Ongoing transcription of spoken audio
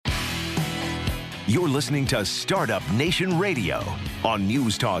You're listening to Startup Nation Radio on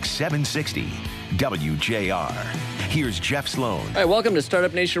News Talk 760 WJR. Here's Jeff Sloan. All right, welcome to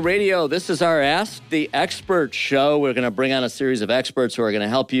Startup Nation Radio. This is our Ask the Expert show. We're going to bring on a series of experts who are going to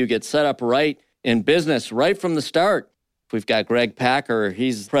help you get set up right in business right from the start. We've got Greg Packer.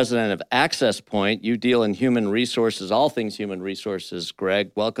 He's president of Access Point. You deal in human resources, all things human resources.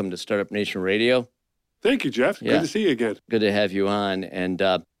 Greg, welcome to Startup Nation Radio. Thank you, Jeff. Good to see you again. Good to have you on. And,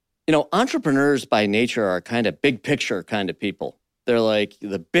 entrepreneurs by nature are kind of big picture kind of people. They're like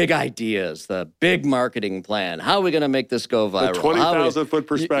the big ideas, the big marketing plan. How are we going to make this go viral? The 20,000-foot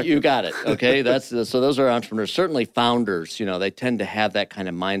perspective. You got it. Okay, so those are entrepreneurs. Certainly founders. They tend to have that kind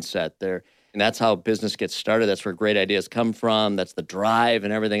of mindset. And that's how business gets started. That's where great ideas come from. That's the drive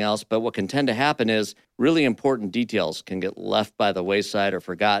and everything else. But what can tend to happen is really important details can get left by the wayside or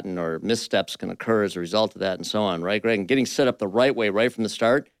forgotten, or missteps can occur as a result of that, and so on, right, Greg? And getting set up the right way right from the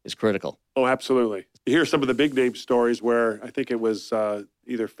start is critical. Oh, absolutely. You hear some of the big name stories where I think it was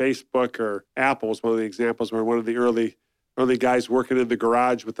either Facebook or Apple was one of the examples where one of the early guys working in the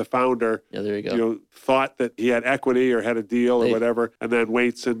garage with the founder, there you go. Thought that he had equity or had a deal or whatever, and then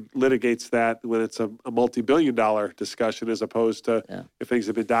waits and litigates that when it's a multi-billion-dollar discussion, as opposed to if things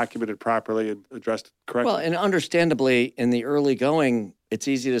have been documented properly and addressed correctly. Well, and understandably, in the early going, it's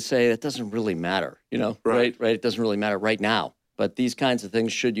easy to say that doesn't really matter, right? It doesn't really matter right now. But these kinds of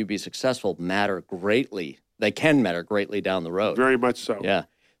things, should you be successful, matter greatly. They can matter greatly down the road. Very much so. Yeah.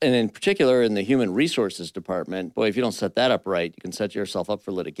 And in particular, in the human resources department, boy, if you don't set that up right, you can set yourself up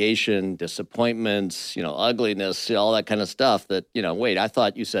for litigation, disappointments, ugliness, all that kind of stuff that, wait, I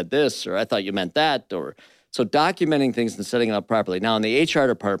thought you said this, or I thought you meant that. So documenting things and setting them up properly. Now, in the HR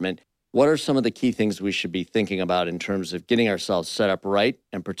department, what are some of the key things we should be thinking about in terms of getting ourselves set up right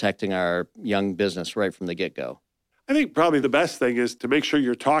and protecting our young business right from the get-go? I think probably the best thing is to make sure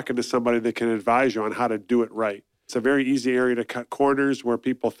you're talking to somebody that can advise you on how to do it right. It's a very easy area to cut corners where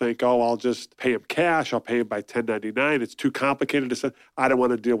people think, I'll just pay him cash. I'll pay him by 1099. It's too complicated to say. I don't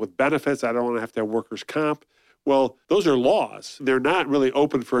want to deal with benefits. I don't want to have workers' comp. Well, those are laws. They're not really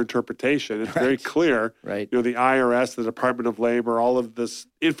open for interpretation. It's very clear. Right. The IRS, the Department of Labor, all of this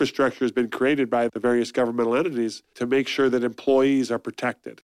infrastructure has been created by the various governmental entities to make sure that employees are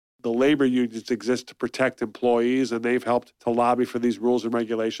protected. The labor unions exist to protect employees, and they've helped to lobby for these rules and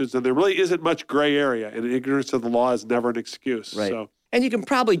regulations. And there really isn't much gray area, and ignorance of the law is never an excuse. Right. So, and you can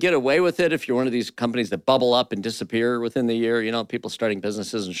probably get away with it if you're one of these companies that bubble up and disappear within the year. People starting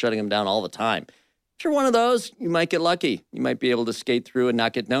businesses and shutting them down all the time. If you're one of those, you might get lucky. You might be able to skate through and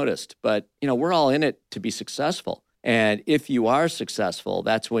not get noticed. But, we're all in it to be successful. And if you are successful,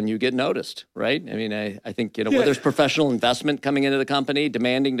 that's when you get noticed, right? I mean, I think, whether there's professional investment coming into the company,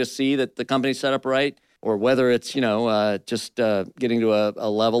 demanding to see that the company's set up right, or whether it's, just getting to a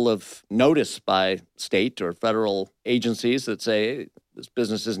level of notice by state or federal agencies that say, hey, this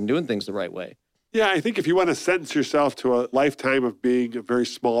business isn't doing things the right way. Yeah, I think if you want to sentence yourself to a lifetime of being a very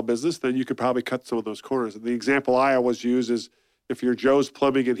small business, then you could probably cut some of those corners. And the example I always use is if you're Joe's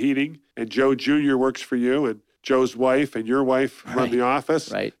Plumbing and Heating and Joe Jr. works for you and Joe's wife and your wife run the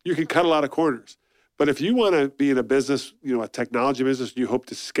office, you can cut a lot of corners. But if you want to be in a business, a technology business, and you hope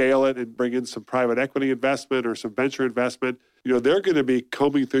to scale it and bring in some private equity investment or some venture investment, they're going to be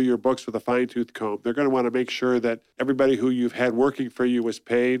combing through your books with a fine-tooth comb. They're going to want to make sure that everybody who you've had working for you was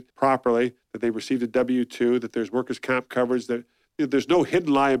paid properly, that they received a W-2, that there's workers' comp coverage, that there's no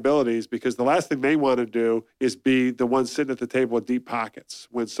hidden liabilities, because the last thing they want to do is be the one sitting at the table with deep pockets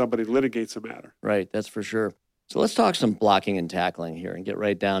when somebody litigates a matter. Right, that's for sure. So let's talk some blocking and tackling here and get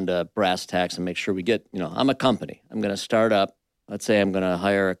right down to brass tacks and make sure we get, I'm a company. I'm going to start up. Let's say I'm going to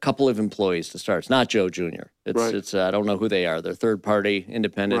hire a couple of employees to start. It's not Joe Jr. It's I don't know who they are. They're third-party,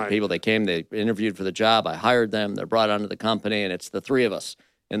 independent people. They came, they interviewed for the job. I hired them. They're brought onto the company, and it's the three of us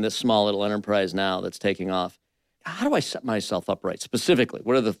in this small little enterprise now that's taking off. How do I set myself up right? Specifically,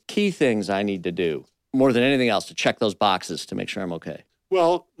 what are the key things I need to do more than anything else to check those boxes to make sure I'm okay?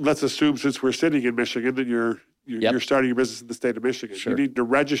 Well, let's assume since we're sitting in Michigan that you're starting your business in the state of Michigan. Sure. You need to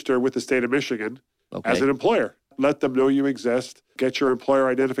register with the state of Michigan as an employer. Let them know you exist. Get your employer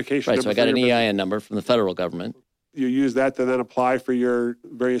identification number. So I got an EIN number from the federal government. You use that to then apply for your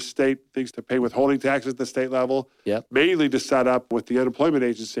various state things to pay withholding taxes at the state level. Mainly to set up with the unemployment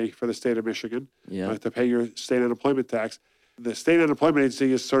agency for the state of Michigan to pay your state unemployment tax. The state unemployment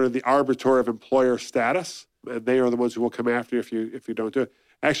agency is sort of the arbiter of employer status, and they are the ones who will come after you if you don't do it.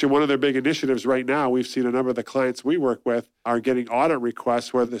 Actually, one of their big initiatives right now, we've seen a number of the clients we work with are getting audit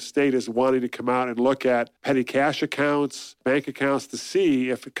requests where the state is wanting to come out and look at petty cash accounts, bank accounts to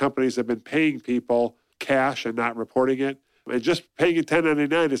see if companies have been paying people cash and not reporting it. And just paying it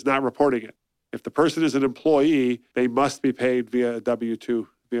 1099 is not reporting it. If the person is an employee, they must be paid via a W-2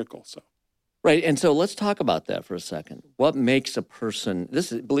 vehicle. So. Right. And so let's talk about that for a second. What makes a person,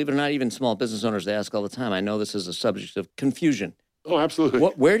 this is, believe it or not, even small business owners, they ask all the time. I know this is a subject of confusion. Oh, absolutely.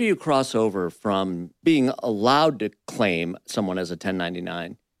 Where do you cross over from being allowed to claim someone as a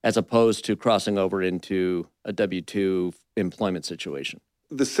 1099 as opposed to crossing over into a W-2 employment situation?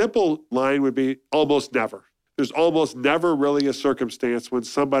 The simple line would be almost never. There's almost never really a circumstance when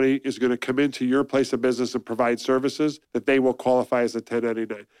somebody is going to come into your place of business and provide services that they will qualify as a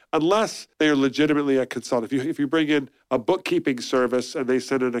 1099, unless they are legitimately a consultant. If you bring in a bookkeeping service and they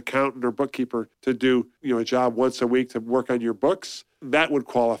send an accountant or bookkeeper to do a job once a week to work on your books, that would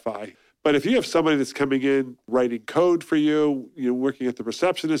qualify. But if you have somebody that's coming in, writing code for you, working at the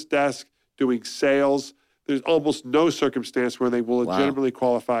receptionist desk, doing sales, there's almost no circumstance where they will legitimately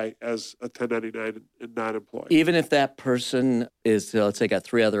qualify as a 1099 and not employed. Even if that person is, let's say, got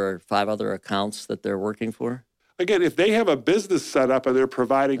 3 other or 5 other accounts that they're working for? Again, if they have a business set up and they're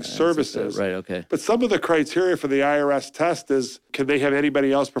providing services, right? Okay. But some of the criteria for the IRS test is, can they have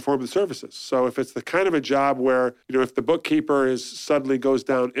anybody else perform the services? So if it's the kind of a job where, if the bookkeeper suddenly goes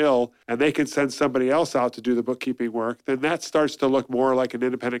down ill and they can send somebody else out to do the bookkeeping work, then that starts to look more like an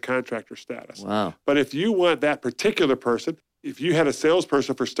independent contractor status. Wow. But if you want that particular person, if you had a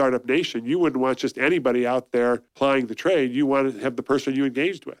salesperson for Startup Nation, you wouldn't want just anybody out there plying the trade. You want to have the person you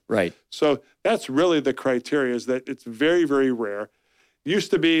engaged with. Right. So that's really the criteria, is that it's very, very rare.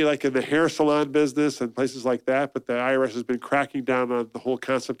 Used to be like in the hair salon business and places like that, but the IRS has been cracking down on the whole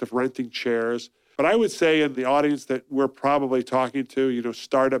concept of renting chairs. But I would say in the audience that we're probably talking to,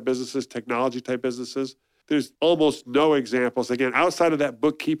 startup businesses, technology type businesses, there's almost no examples. Again, outside of that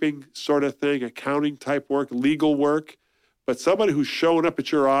bookkeeping sort of thing, accounting type work, legal work, but somebody who's showing up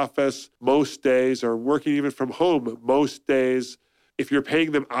at your office most days or working even from home most days, if you're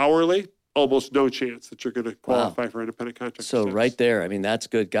paying them hourly, almost no chance that you're going to qualify for independent contractor So status. right there, that's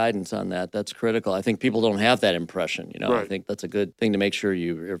good guidance on that. That's critical. I think people don't have that impression. Right. I think that's a good thing to make sure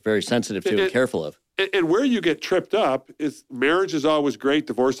you're very sensitive to and careful of. And where you get tripped up is marriage is always great,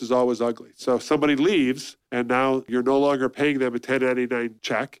 divorce is always ugly. So if somebody leaves and now you're no longer paying them a 1099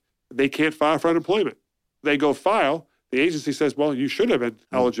 check, they can't file for unemployment. They go file. The agency says, well, you should have been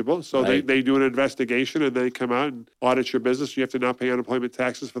eligible. So Right. they do an investigation and they come out and audit your business. You have to now pay unemployment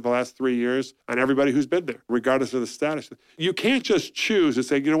taxes for the last 3 years on everybody who's been there, regardless of the status. You can't just choose and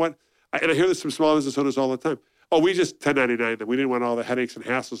say, you know what? And I hear this from small business owners all the time. Oh, we just 1099 them. We didn't want all the headaches and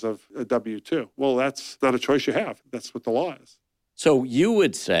hassles of a W-2. Well, that's not a choice you have. That's what the law is. So you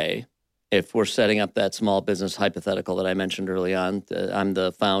would say, if we're setting up that small business hypothetical that I mentioned early on, I'm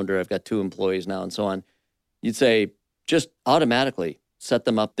the founder, I've got 2 employees now and so on, you'd say, just automatically set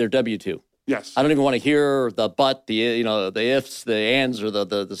them up their W-2. Yes. I don't even want to hear the but, the ifs, the ands, or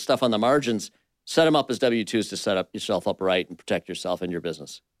the stuff on the margins. Set them up as W-2s to set up yourself up right and protect yourself and your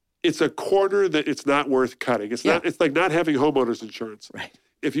business. It's a corner that it's not worth cutting. It's like not having homeowners insurance. Right.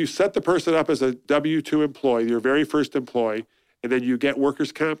 If you set the person up as a W-2 employee, your very first employee, and then you get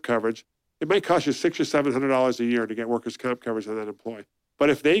workers' comp coverage, it might cost you $600 or $700 a year to get workers' comp coverage on that employee. But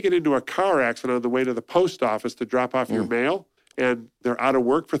if they get into a car accident on the way to the post office to drop off your mail and they're out of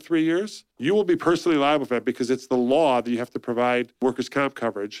work for 3 years, you will be personally liable for that because it's the law that you have to provide workers' comp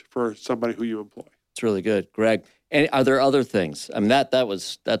coverage for somebody who you employ. It's really good, Greg. And are there other things?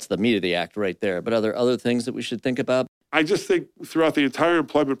 That's the meat of the act right there. But are there other things that we should think about? I just think throughout the entire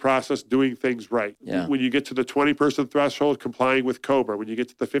employment process, doing things right. Yeah. When you get to the 20-person threshold, complying with COBRA. When you get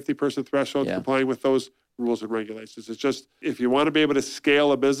to the 50-person threshold, complying with those rules and regulations. It's just, if you want to be able to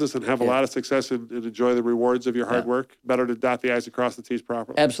scale a business and have a lot of success and enjoy the rewards of your hard work, better to dot the I's and cross the T's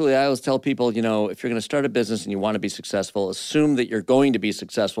properly. Absolutely. I always tell people, if you're going to start a business and you want to be successful, assume that you're going to be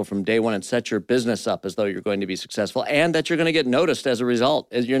successful from day one and set your business up as though you're going to be successful and that you're going to get noticed as a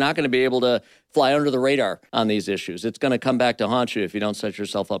result. You're not going to be able to fly under the radar on these issues. It's going to come back to haunt you if you don't set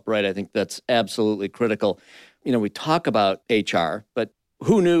yourself up right. I think that's absolutely critical. We talk about HR, but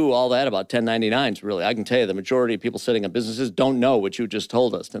who knew all that about 1099s, really? I can tell you the majority of people sitting in businesses don't know what you just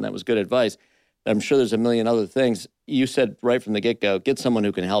told us, and that was good advice. I'm sure there's a million other things. You said right from the get-go, get someone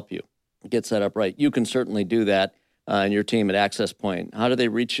who can help you, get set up right. You can certainly do that and your team at Access Point. How do they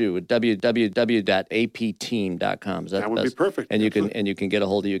reach you? At www.apteam.com. That would be perfect. And you can get a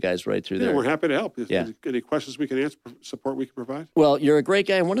hold of you guys right through there. We're happy to help. If there's any questions we can answer, support we can provide. Well, you're a great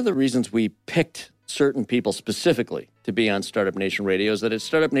guy, and one of the reasons we picked certain people specifically to be on Startup Nation Radio is that at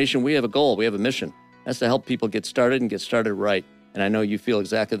Startup Nation, we have a goal, we have a mission. That's to help people get started and get started right. And I know you feel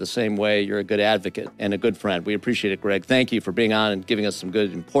exactly the same way. You're a good advocate and a good friend. We appreciate it, Greg. Thank you for being on and giving us some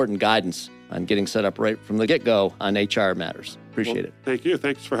good, important guidance on getting set up right from the get-go on HR matters. Appreciate it. Thank you.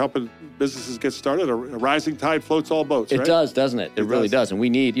 Thanks for helping businesses get started. A rising tide floats all boats, It right? does, doesn't it? It really does. And we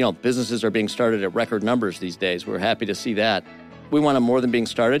need, businesses are being started at record numbers these days. We're happy to see that. We want them more than being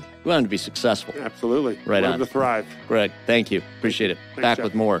started. We want them to be successful. Absolutely. Right We on. want them to thrive. Greg, thank you. Appreciate it. Thanks, Back Jeff.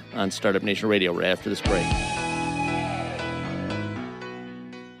 with more on Startup Nation Radio right after this break.